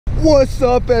What's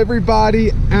up,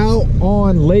 everybody? Out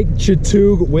on Lake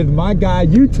Chatuge with my guy,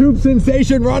 YouTube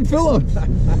sensation Ron Phillips.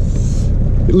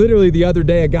 Literally the other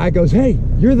day, a guy goes, "Hey,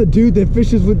 you're the dude that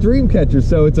fishes with dream catchers."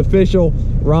 So it's official.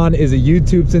 Ron is a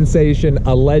YouTube sensation,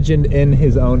 a legend in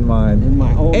his own mind.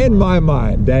 In my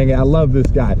mind. Dang it, I love this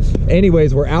guy.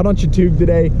 Anyways, we're out on Chatuge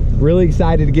today. Really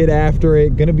excited to get after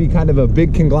it. Gonna be kind of a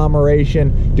big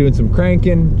conglomeration, doing some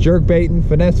cranking, jerk baiting,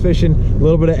 finesse fishing, a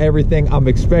little bit of everything. I'm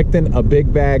expecting a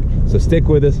big bag, so stick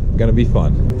with us. Gonna be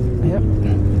fun. Yep.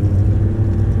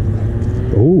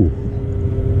 Ooh,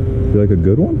 feel like a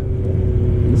good one?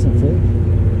 Decent fish.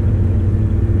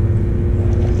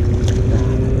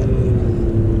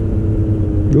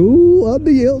 Ooh, on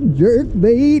the old jerk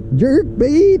bait, jerk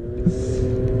bait.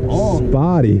 Long.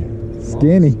 Spotty,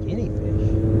 skinny. Long, skinny fish.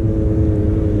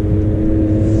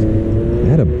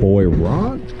 That a boy,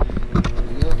 Ron.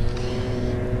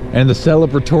 And the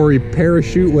celebratory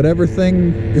parachute, whatever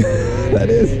thing that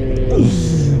is.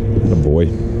 That a boy.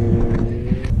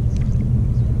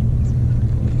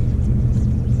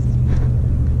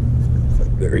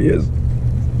 There he is.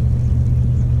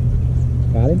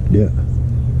 Got him? Yeah.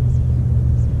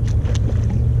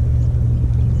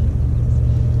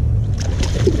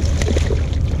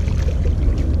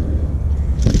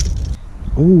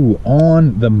 Ooh,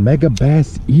 on the Mega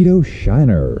Bass Edo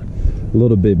Shiner. A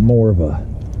little bit more of a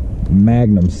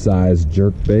magnum size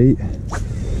jerk bait.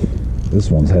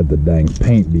 This one's had the dang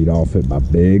paint beat off it by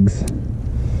Biggs.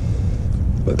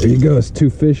 But there you go. It's 2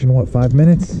 fish in what, 5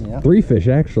 minutes? Yeah. 3 fish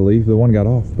actually. The one got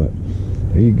off, but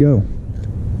there you go.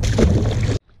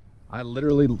 I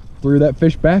literally threw that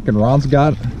fish back and Ron's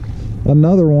got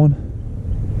another one.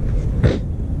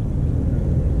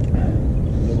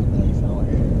 Little bitty fella.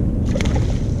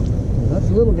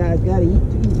 Us little guys gotta eat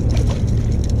too.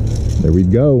 There we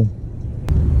go.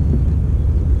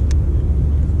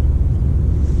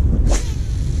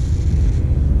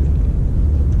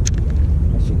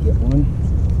 I should get one.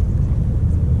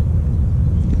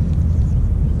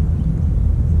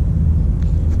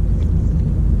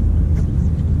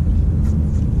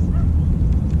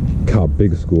 God,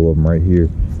 big school of them right here.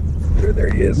 There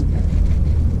he is.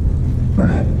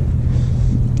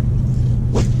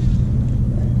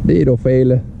 Little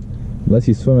fella. Unless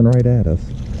he's swimming right at us.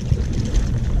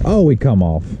 Oh, we come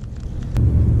off.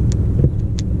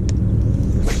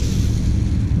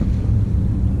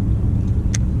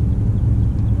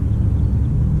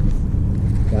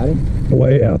 Got him?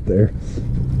 Way out there.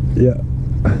 Yeah.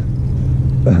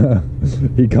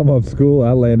 He come up school,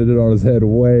 I landed it on his head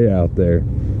way out there.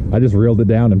 I just reeled it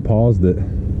down and paused it.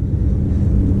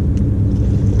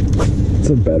 It's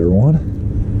a better one.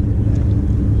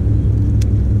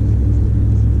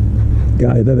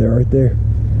 Guy there, right there.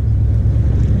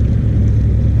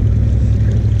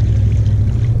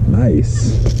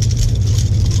 Nice.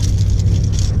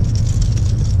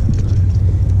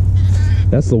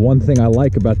 That's the one thing I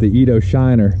like about the Edo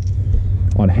Shiner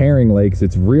on herring lakes.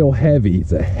 It's real heavy.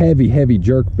 It's a heavy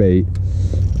jerk bait,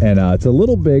 and it's a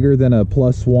little bigger than a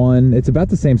 +1. It's about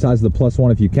the same size as the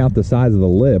 +1 if you count the size of the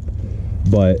lip,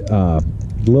 but a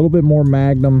little bit more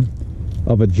magnum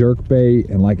of a jerk bait.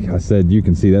 And like I said, you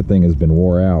can see that thing has been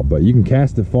wore out, but you can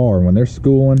cast it far, and when they're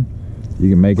schooling, you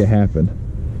can make it happen.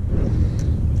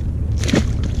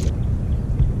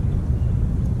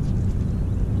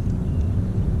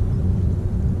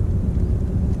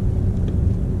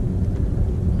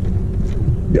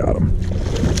 Got him.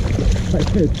 Right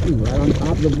there too, right on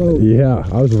top of the boat. Yeah,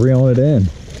 I was reeling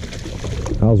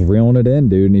it in.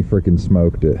 Dude, and he freaking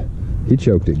smoked it. He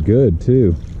choked it good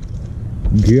too.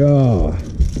 God.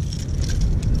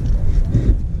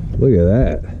 Look at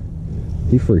that.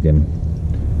 He freaking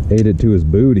ate it to his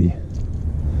booty.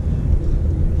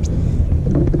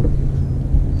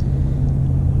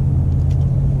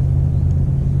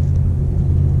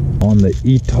 On the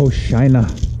Edo Shiner.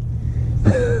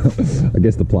 I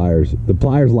guess the pliers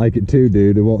like it too,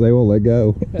 dude. They won't let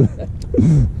go.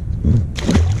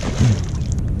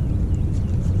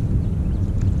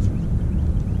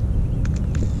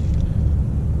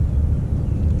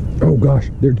 Oh gosh,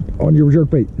 they're on your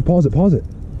jerk bait. Pause it.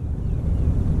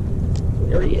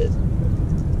 There he is.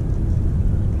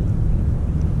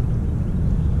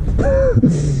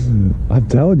 I'm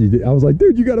telling you, I was like,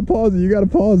 dude, you gotta pause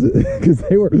it, because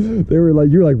they were like,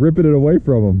 you're like ripping it away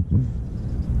from them.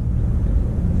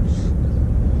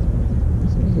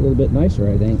 This one's a little bit nicer,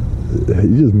 I think.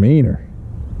 He's just meaner.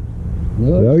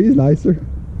 No, he's nicer.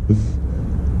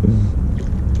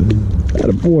 That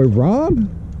a boy, Ron.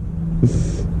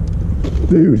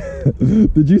 Dude,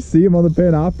 did you see him on the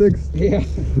Panoptics? Yeah.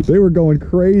 They were going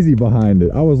crazy behind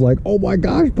it. I was like, oh my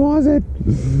gosh, pause it.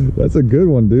 That's a good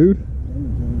one, dude.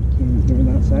 Can't get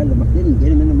him outside of the mouth. Didn't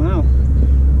get him in the mouth.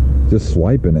 Just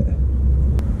swiping it.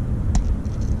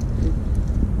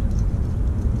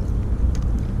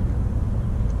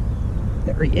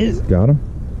 There he is. Got him?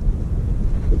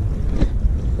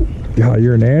 God,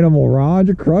 you're an animal, Ron.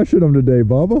 You're crushing them today,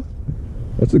 Bubba.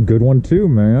 That's a good one too,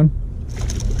 man.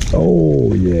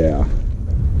 Oh, yeah.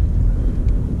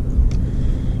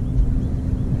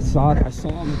 I saw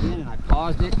him again and I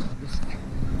paused it. Just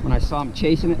when I saw him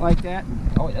chasing it like that.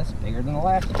 Oh, that's bigger than the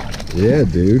last one. Yeah,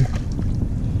 dude.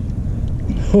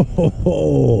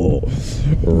 Oh,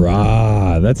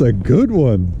 Ron, that's a good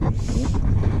one.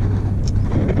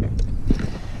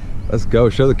 Let's go.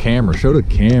 Show the camera. Show the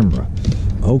camera.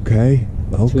 Okay.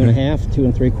 Okay. 2.5, 2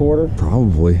 3/4.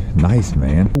 Probably. Nice,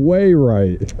 man. Way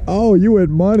right. Oh, you went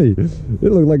money. It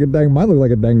looked like a dang, mine looked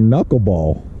like a dang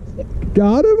knuckleball. Yep.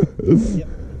 Got him? Yep.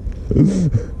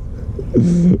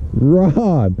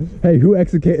 Ron. Hey, who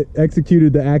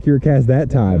executed the accurate cast that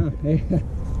time?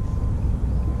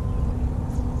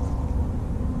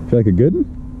 Feel like a good one?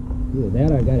 Yeah,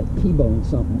 that I got a T-bone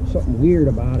something weird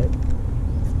about it.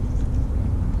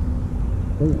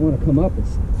 Doesn't want to come up, it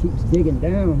keeps digging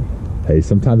down. Hey,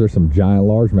 sometimes there's some giant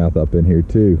largemouth up in here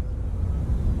too.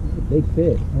 He's a big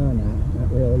fish. Oh, no,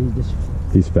 not really.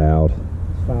 He's fouled.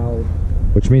 He's fouled.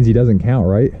 Which means he doesn't count,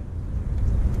 right?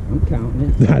 I'm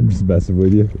counting it. I'm just messing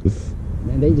with you.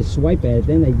 And they just swipe at it.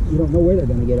 Then you don't know where they're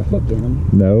going to get a hook in them.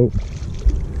 No.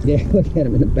 Yeah, look at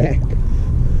him in the back.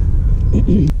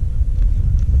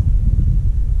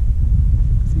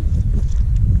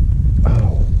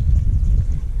 Oh,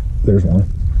 there's one.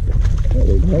 There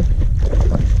we go.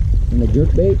 And the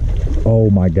jerkbait. Oh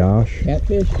my gosh.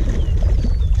 Catfish.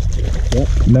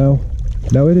 Yep. No,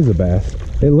 it is a bass.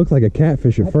 It looked like a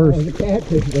catfish at first. It was a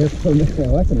catfish there for me.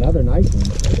 Oh, that's another nice one.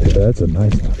 Yeah, that's a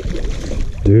nice one.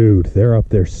 Dude, they're up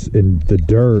there in the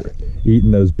dirt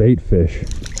eating those bait fish.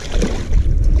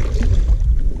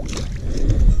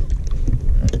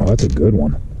 Oh, that's a good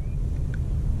one.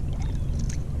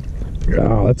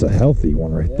 Oh, that's a healthy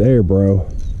one right there, bro.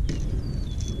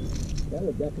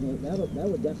 That'd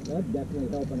definitely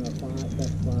help in our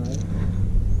best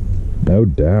 5. No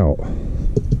doubt.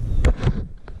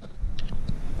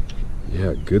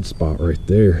 Yeah, good spot right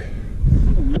there.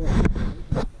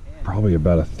 Probably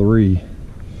about a 3.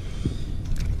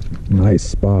 Nice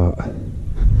spot.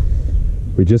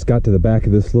 We just got to the back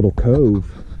of this little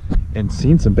cove and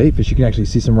seen some bait fish. You can actually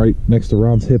see some right next to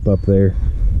Ron's hip up there.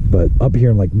 But up here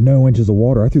in like no inches of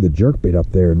water, I threw the jerkbait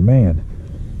up there, and man,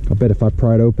 I bet if I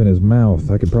pried open his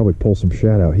mouth, I could probably pull some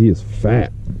shad out. He is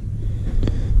fat.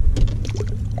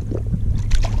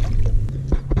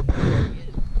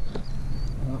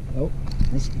 Oh,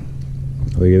 missed him.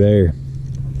 Look at there.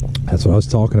 That's what I was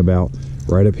talking about.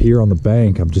 Right up here on the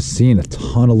bank, I'm just seeing a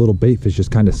ton of little bait fish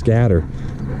just kind of scatter.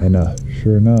 And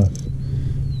sure enough,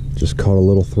 just caught a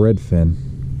little thread fin.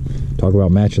 Talk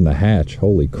about matching the hatch.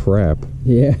 Holy crap.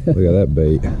 Yeah. Look at that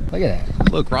bait. Look at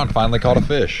that. Look, Ron finally caught a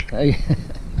fish. Hey.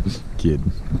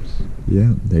 Kidding.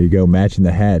 Yeah, there you go, matching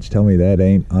the hatch. Tell me that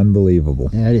ain't unbelievable.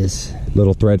 That is.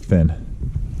 Little thread fin.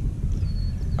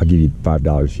 I'll give you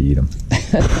 $5 if you eat them.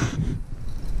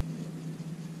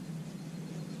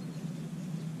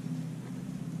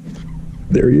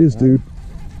 There he is, dude.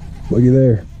 Looky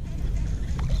there.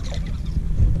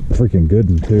 Freaking good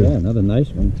one too. Yeah, another nice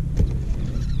one.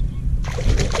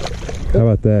 How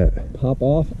about that? Pop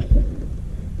off.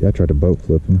 Yeah, I tried to boat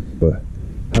flip him, but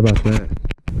how about that?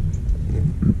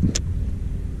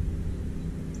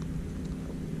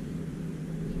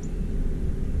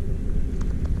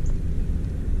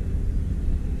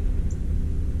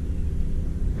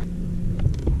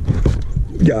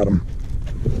 Got him.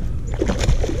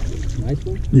 Nice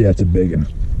one? Yeah, it's a big one.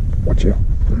 Watch out.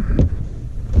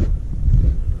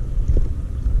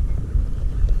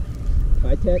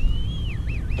 High tech.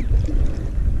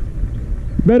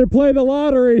 Better play the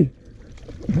lottery.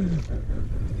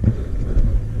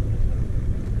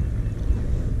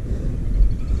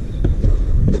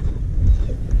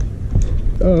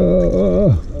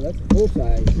 Oh, that's full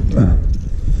size.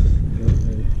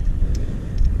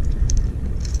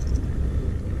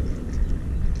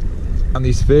 On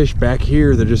these fish back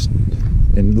here, they're just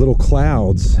in little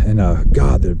clouds, and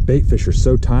God, the bait fish are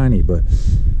so tiny, but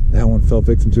that one fell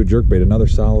victim to a jerkbait. Another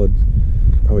solid,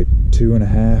 probably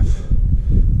 2.5,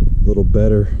 a little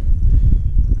better.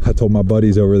 I told my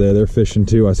buddies over there, they're fishing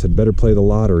too. I said, better play the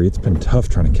lottery. It's been tough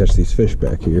trying to catch these fish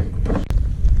back here.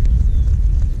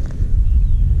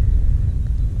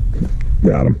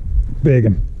 Got him. Big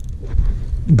one.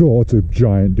 Oh, it's a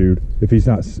giant, dude. If he's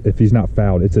not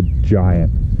fouled, it's a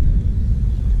giant.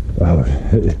 Oh,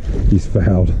 he's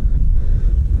fouled.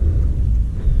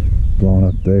 Blown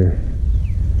up there.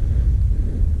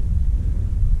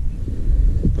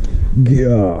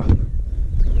 Yeah.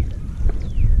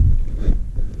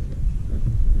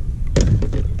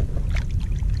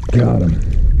 Got him.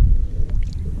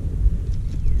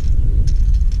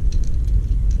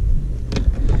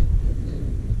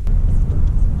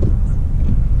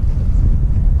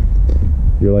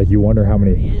 You're like, you wonder how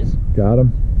many. He is. Got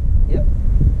him? Yep.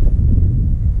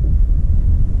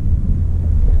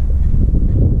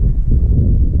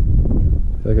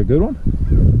 Like a good one?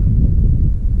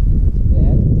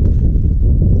 Bad.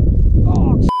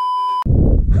 Oh,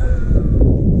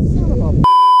 son of a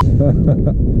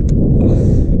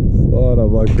Son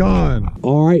of a gun.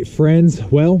 All right, friends.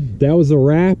 Well, that was a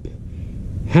wrap.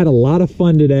 Had a lot of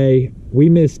fun today. We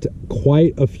missed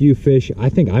quite a few fish. I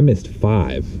think I missed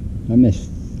 5. I missed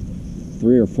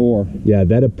 3 or 4. Yeah,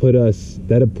 that'd put us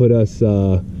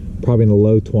probably in the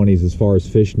low 20s as far as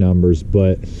fish numbers,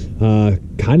 but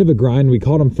kind of a grind. We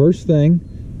caught them first thing,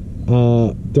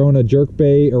 throwing a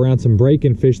jerkbait around some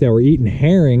breaking fish that were eating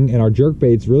herring, and our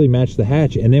jerkbaits really matched the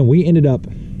hatch, and then we ended up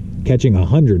catching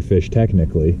 100 fish,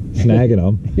 technically, snagging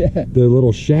them. Yeah. The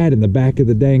little shad in the back of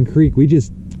the dang creek, we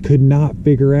just could not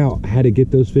figure out how to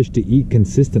get those fish to eat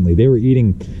consistently. They were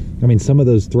eating, I mean, some of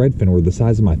those threadfin were the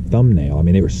size of my thumbnail. I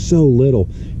mean, they were so little,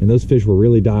 and those fish were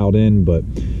really dialed in, but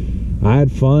I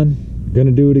had fun.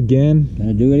 Gonna do it again.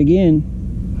 Gonna do it again.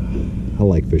 I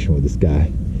like fishing with this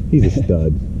guy. He's a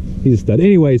stud. He's a stud.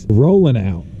 Anyways, rolling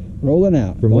out Rolling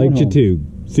out. from Lake Chatuge.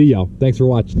 See y'all. Thanks for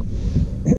watching.